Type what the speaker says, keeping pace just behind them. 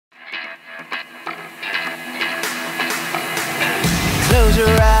close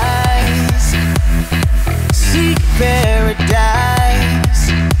your eyes, seek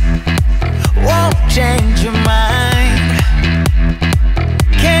paradise, won't change your mind,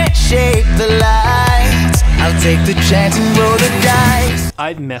 can't shape the lights, I'll take the chance and roll the dice.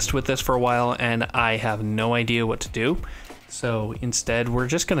 I've messed with this for a while and I have no idea what to do. So instead, we're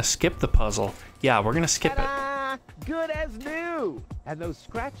just gonna skip the puzzle. Yeah, we're gonna skip it. Good as new! And those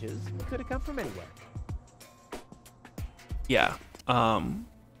scratches could have come from anywhere. Yeah.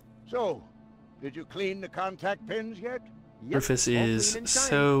 So, did you clean the contact pins yet? Yep, Rufus all is clean and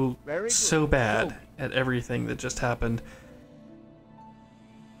so shiny. so bad at everything that just happened.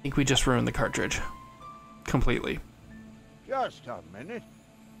 I think we just ruined the cartridge completely. Just a minute.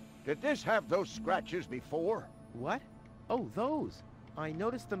 Did this have those scratches before? What? Oh, those. I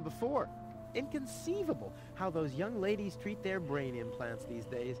noticed them before. Inconceivable how those young ladies treat their brain implants these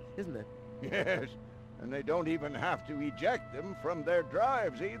days, isn't it? Yes, and they don't even have to eject them from their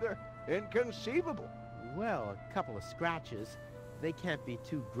drives either. Inconceivable. Well, a couple of scratches. They can't be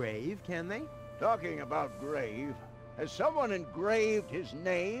too grave, can they? Talking about grave, has someone engraved his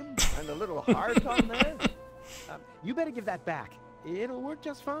name and a little heart on there? You better give that back. It'll work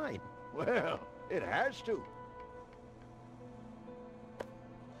just fine. Well, it has to.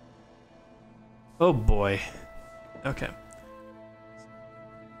 Oh boy. Okay.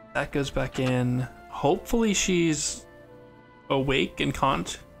 That goes back in. Hopefully she's awake and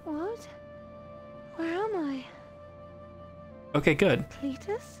What? Where am I? Okay, good.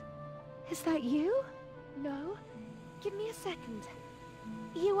 Cletus? Is that you? No. Give me a second.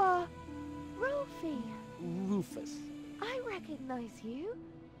 You are Rolfie. Rufus. I recognize you.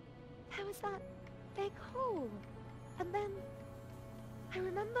 There was that big hole. And then I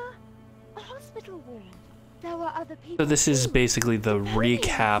remember a hospital ward. There were other people. So this is too. basically the Deponia.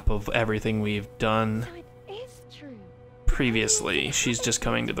 recap of everything we've done So it is true. previously. She's just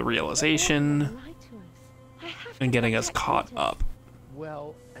coming to the realization Lie to us. I have to and getting us protect caught Cletus. up.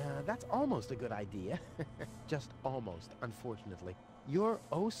 Well, that's almost a good idea. Just almost, unfortunately. Your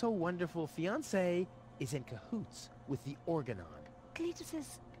oh-so-wonderful fiancé is in cahoots with the Organon. Cletus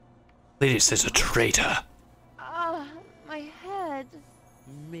is... Cletus is a traitor. Ah, my head.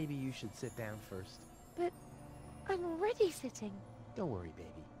 Maybe you should sit down first. But I'm already sitting. Don't worry, baby.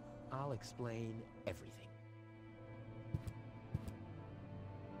 I'll explain everything.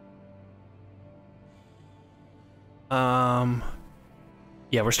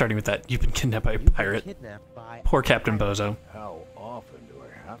 Yeah, we're starting with that. You've been kidnapped by a You've been pirate. kidnapped by Poor Captain Bozo. How often do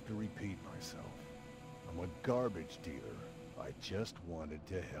I have to repeat myself? I'm a garbage dealer. I just wanted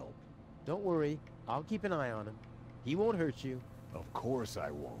to help. Don't worry. I'll keep an eye on him. He won't hurt you. Of course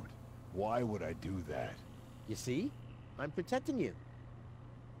I won't. Why would I do that? You see? I'm protecting you.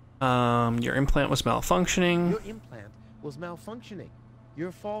 Your implant was malfunctioning. Your implant was malfunctioning.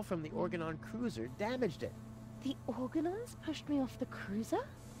 Your fall from the Organon cruiser damaged it. The Organons pushed me off the cruiser?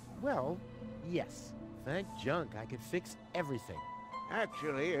 Well, yes. Thank junk I could fix everything.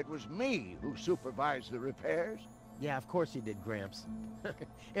 Actually, it was me who supervised the repairs. Yeah, of course you did, Gramps.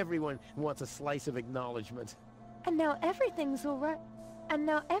 Everyone wants a slice of acknowledgement. And now everything's alright. And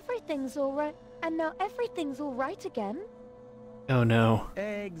now everything's alright. And now everything's alright again. Oh no.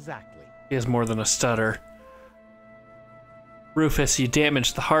 Exactly. He has more than a stutter. Rufus, you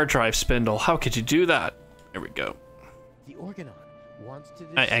damaged the hard drive spindle. How could you do that? There we go. The Organon wants to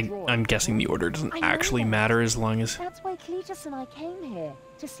destroy... I'm guessing the order doesn't I know actually that. matter as long as... That's why Cletus and I came here.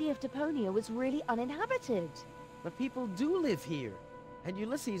 To see if Deponia was really uninhabited. But people do live here. And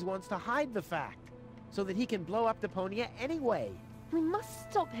Ulysses wants to hide the fact. So that he can blow up Deponia anyway. We must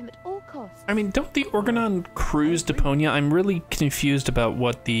stop him at all costs. I mean, don't the Organon cruise Deponia? I'm really confused about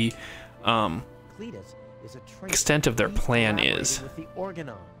what the Cletus is a traitor. extent of their He's plan collaborating is. with the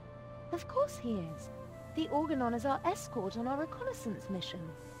Organon. Of course he is. The Organon is our escort on our reconnaissance mission.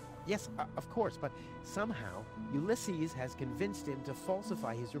 Yes, of course, but somehow Ulysses has convinced him to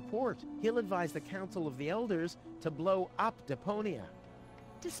falsify his report. He'll advise the Council of the Elders to blow up Deponia.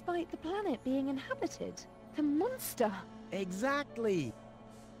 Despite the planet being inhabited. The monster. Exactly.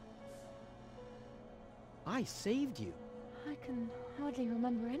 I saved you. I can hardly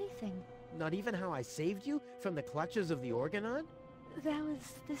remember anything. Not even how I saved you from the clutches of the Organon? There was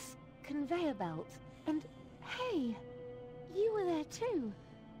this conveyor belt. And hey, you were there too.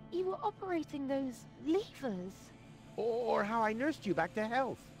 You were operating those levers. Or how I nursed you back to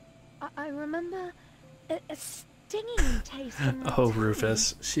health. I remember a stinging taste in my Oh, tongue.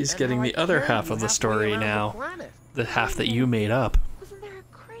 Rufus. She's And getting how I the other carried half you of the halfway story around the now. planet. The half that you made up. Wasn't there a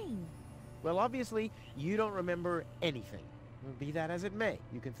crane? Well, obviously, you don't remember anything. Be that as it may,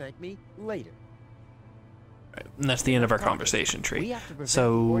 you can thank me later. And that's the end of our conversation We tree. have to prevent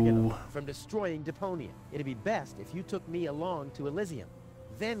So, Organon from destroying Deponia. It'd be best if you took me along to Elysium.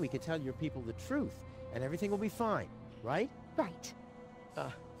 Then we could tell your people the truth, and everything will be fine, right? Right.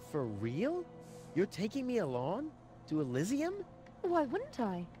 For real? You're taking me along? To Elysium? Why wouldn't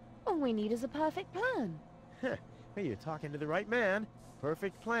I? All we need is a perfect plan. Well, you're talking to the right man.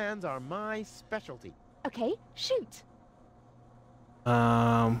 Perfect plans are my specialty. Okay, shoot.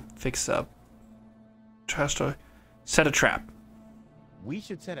 fix up. Trust to set a trap. We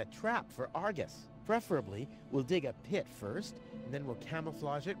should set a trap for Argus. Preferably, we'll dig a pit first, and then we'll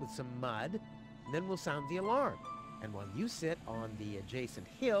camouflage it with some mud, and then we'll sound the alarm. And while you sit on the adjacent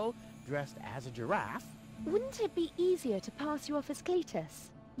hill, dressed as a giraffe... Wouldn't it be easier to pass you off as Cletus?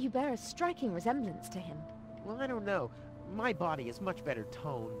 You bear a striking resemblance to him. Well, I don't know. My body is much better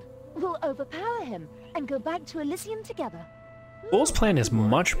toned. We'll overpower him and go back to Elysium together. Bull's plan is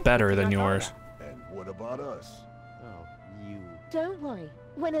much better than yours. And what about us? Oh, you... Don't worry.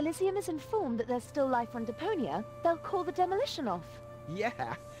 When Elysium is informed that there's still life on Deponia, they'll call the demolition off.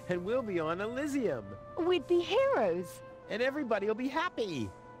 Yeah, and we'll be on Elysium. We'd be heroes. And everybody will be happy.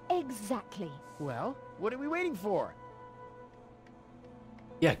 Exactly. Well, what are we waiting for?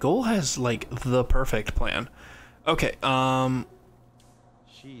 Yeah, Goal has, like, the perfect plan. Okay,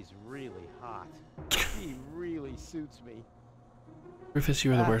 She's really hot. She really suits me. Rufus,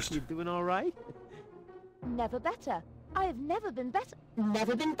 you are the worst. You doing all right? Never better. I have never been better.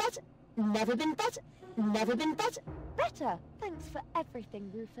 Never been better. Never been better. Never been better. Better. Thanks for everything,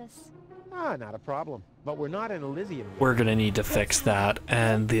 Rufus. Not a problem. But we're not in Elysium yet. We're gonna need to fix that,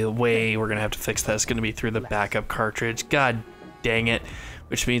 and the way we're gonna have to fix that is gonna be through the backup cartridge. God dang it.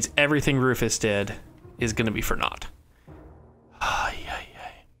 Which means everything Rufus did is gonna be for naught.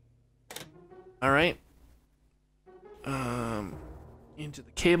 Alright. Into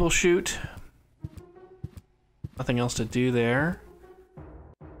the cable chute. Nothing else to do there.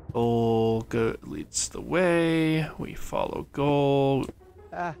 Goal leads the way. We follow Goal.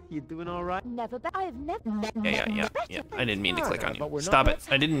 You doing all right? Never better. I have never. Yeah. I didn't mean to click on But you. we're Stop not- it.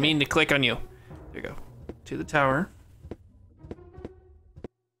 I didn't mean to click on you. There you go. To the tower.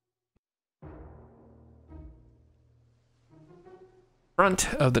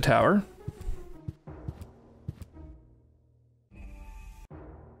 Front of the tower.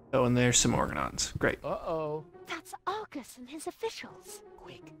 Oh, and there's some organons. Great. Uh-oh. That's Argus and his officials.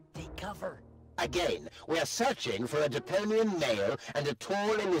 Quick, take cover. Again, we are searching for a Deponian male and a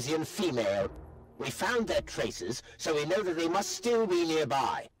tall Elysian female. We found their traces, so we know that they must still be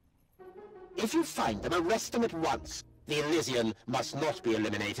nearby. If you find them, arrest them at once. The Elysian must not be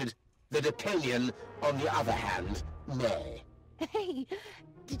eliminated. The Deponian, on the other hand, may. Hey,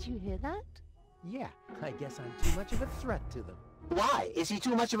 did you hear that? Yeah, I guess I'm too much of a threat to them. Why? Is he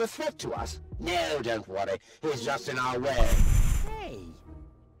too much of a threat to us? No, don't worry. He's just in our way. Hey!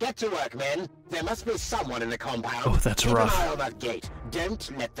 Get to work, men. There must be someone in the compound. Oh, that's Keep rough. an eye on that gate.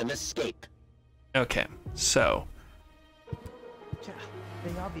 Don't let them escape. Okay, so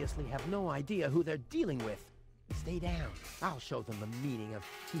They obviously have no idea who they're dealing with. Stay down. I'll show them the meaning of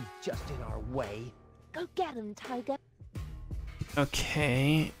he's just in our way. Go get him, Tiger.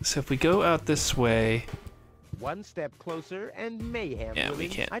 okay, so if we go out this way, One step closer and mayhem. Yeah, we looming.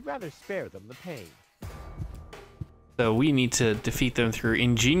 can't. I'd rather spare them the pain. so we need to defeat them through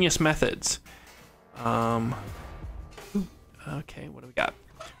ingenious methods. Okay, what do we got?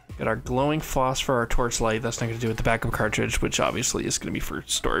 We got our glowing phosphor, our torchlight. That's not going to do with the backup cartridge, which obviously is going to be for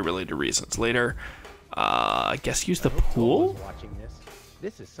story-related reasons later. I guess use the I hope pool? someone's watching this.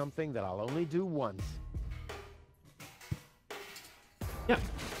 This is something that I'll only do once. Yeah.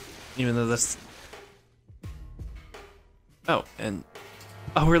 Even though that's... Oh, and...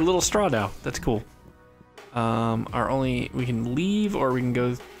 Oh, we're a little straw now. That's cool. We can leave or we can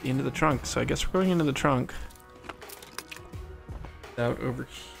go into the trunk. So I guess we're going into the trunk. Out over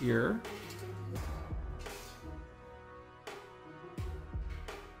here.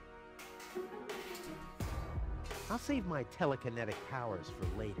 I'll save my telekinetic powers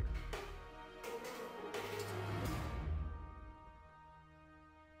for later.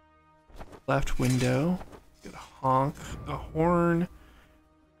 Left window. Got a honk, a horn,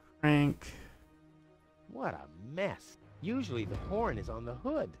 crank. What a mess. Usually the horn is on the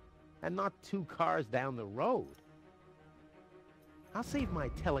hood, and not 2 cars down the road. I'll save my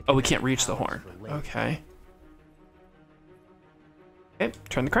telekinetic Oh, we can't reach the powers horn. for later. Okay. Okay,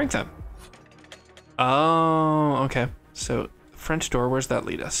 turn the crank then. Oh, okay. So, French door, where's that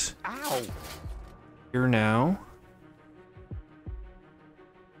lead us? Ow! Here now.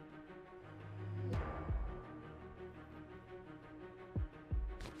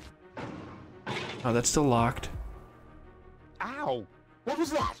 Oh, that's still locked.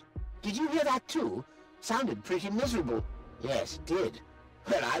 was that? Did you hear that too? Sounded pretty miserable. Yes, it did.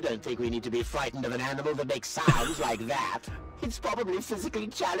 Well, I don't think we need to be frightened of an animal that makes sounds like that. It's probably physically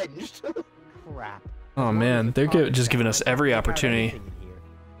challenged. Crap. Oh man, they're just giving us every opportunity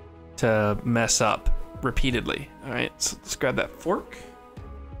to mess up repeatedly. All right, so let's grab that fork.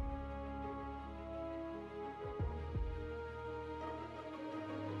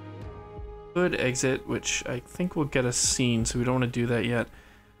 Hood exit, which I think will get us seen, so we don't want to do that yet.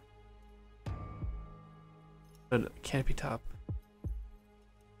 But canopy top.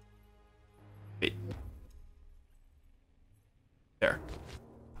 Wait. There.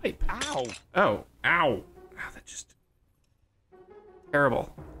 Pipe. Ow! Oh, ow. That just...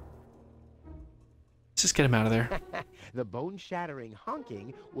 terrible. Let's just get him out of there. The bone-shattering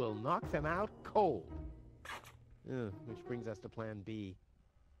honking will knock them out cold. Which brings us to plan B.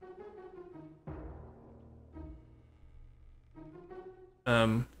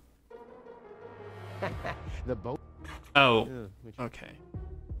 The boat. Oh, okay.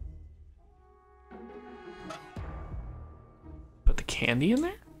 Put the candy in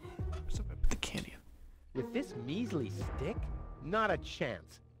there? What's up? I put the candy in. With this measly stick, not a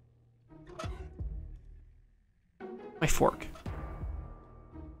chance. My fork.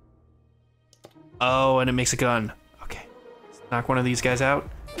 Oh, and it makes a gun. Okay. Let's knock one of these guys out.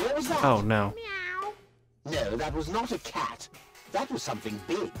 What was that? Oh, no. No, that was not a cat. That was something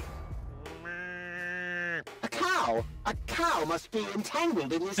big. A cow! A cow must be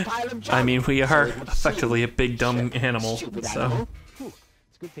entangled in this pile of junk. I mean, we are So it would effectively a seem. big dumb animal, Stupid so... animal. Whew,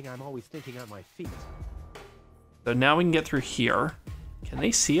 it's a good thing I'm always thinking on my feet. So now we can get through here. Can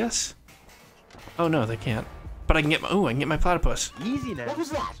they see us? Oh no, they can't. But I can get my, I can get my platypus. Easy now. What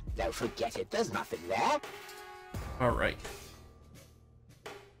was that? Don't forget it. There's nothing there. All right.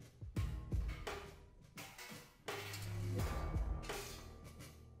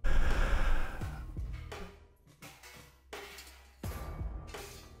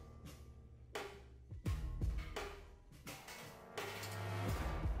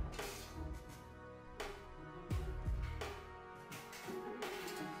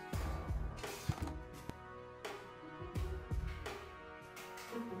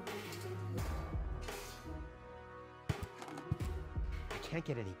 I can't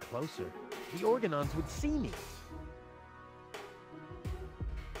get any closer. The Organons would see me.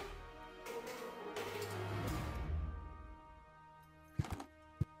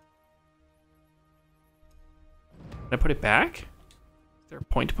 Can I put it back? Is there a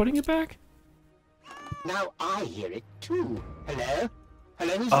point to putting it back? Now I hear it too. Hello?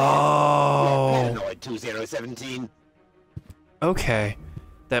 Hello, who's Oh. there? Paranoid 2017. Okay.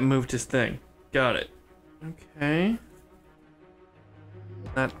 That moved his thing. Got it. Okay.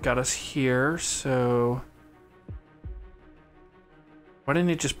 That got us here, so... Why didn't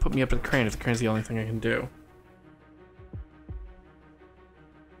it just put me up to the crane if the crane's the only thing I can do?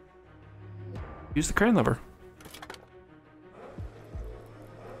 Use the crane lever.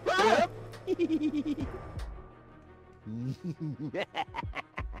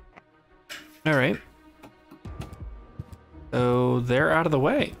 Alright. So they're out of the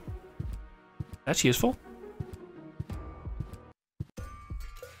way. That's useful.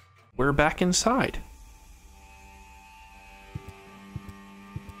 We're back inside.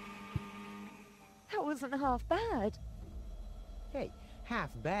 That wasn't half bad. Hey, half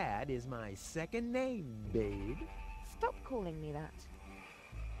bad is my second name, babe. Stop calling me that.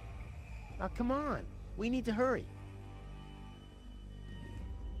 Now come on, we need to hurry.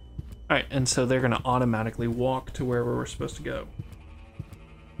 Alright, and so they're gonna automatically walk to wherever we're supposed to go.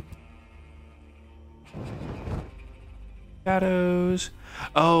 Shadows.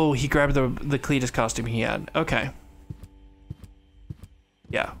 Oh, he grabbed the Cletus costume he had. Okay.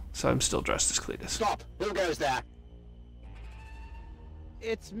 Yeah, so I'm still dressed as Cletus. Stop! Who goes there?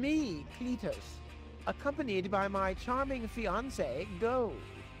 It's me, Cletus, accompanied by my charming fiancée, Gold.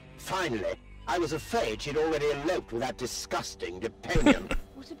 Finally. I was afraid she'd already eloped with that disgusting Deponia.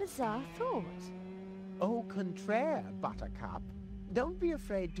 What a bizarre thought. Au contraire, Buttercup. Don't be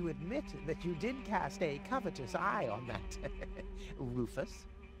afraid to admit that you did cast a covetous eye on that Rufus.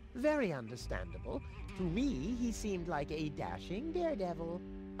 Very understandable. To me, he seemed like a dashing daredevil.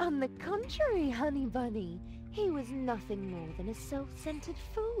 On the contrary, Honey Bunny, he was nothing more than a self-centered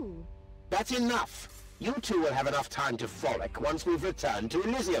fool. That's enough. You two will have enough time to frolic once we've returned to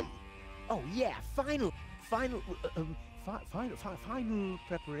Elysium. Oh yeah, final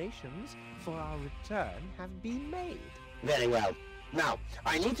preparations for our return have been made. Very well. Now,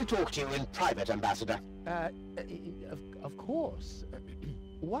 I need to talk to you in private, Ambassador. Of course.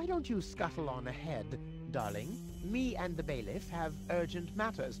 Why don't you scuttle on ahead, darling. Me and the bailiff have urgent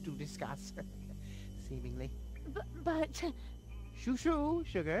matters to discuss. Seemingly. But Shoo-shoo,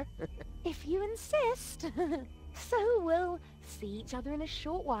 sugar. if you insist. So we'll see each other in a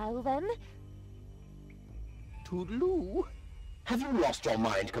short while then. Toodaloo. Have you lost your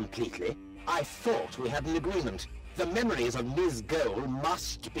mind completely? I thought we had an agreement. The memories of Ms. Gold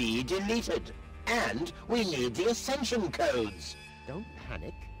must be deleted. And we need the ascension codes. Don't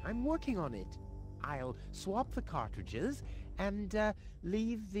panic. I'm working on it. I'll swap the cartridges and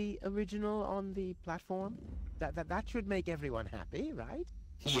leave the original on the platform. That should make everyone happy, right?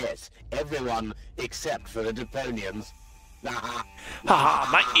 Yes, everyone except for the Deponians.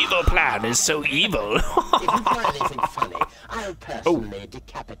 Haha, my evil plan is so evil. If you find anything funny, I'll personally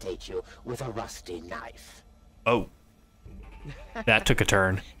decapitate you with a rusty knife. Oh. That took a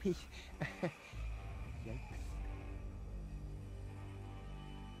turn.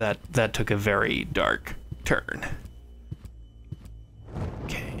 That took a very dark turn.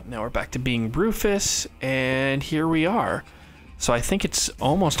 Okay, now we're back to being Rufus, and here we are. So I think it's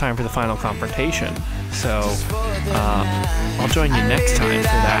almost time for the final confrontation. So I'll join you next time for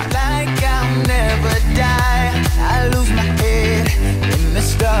that. Like I'll never die.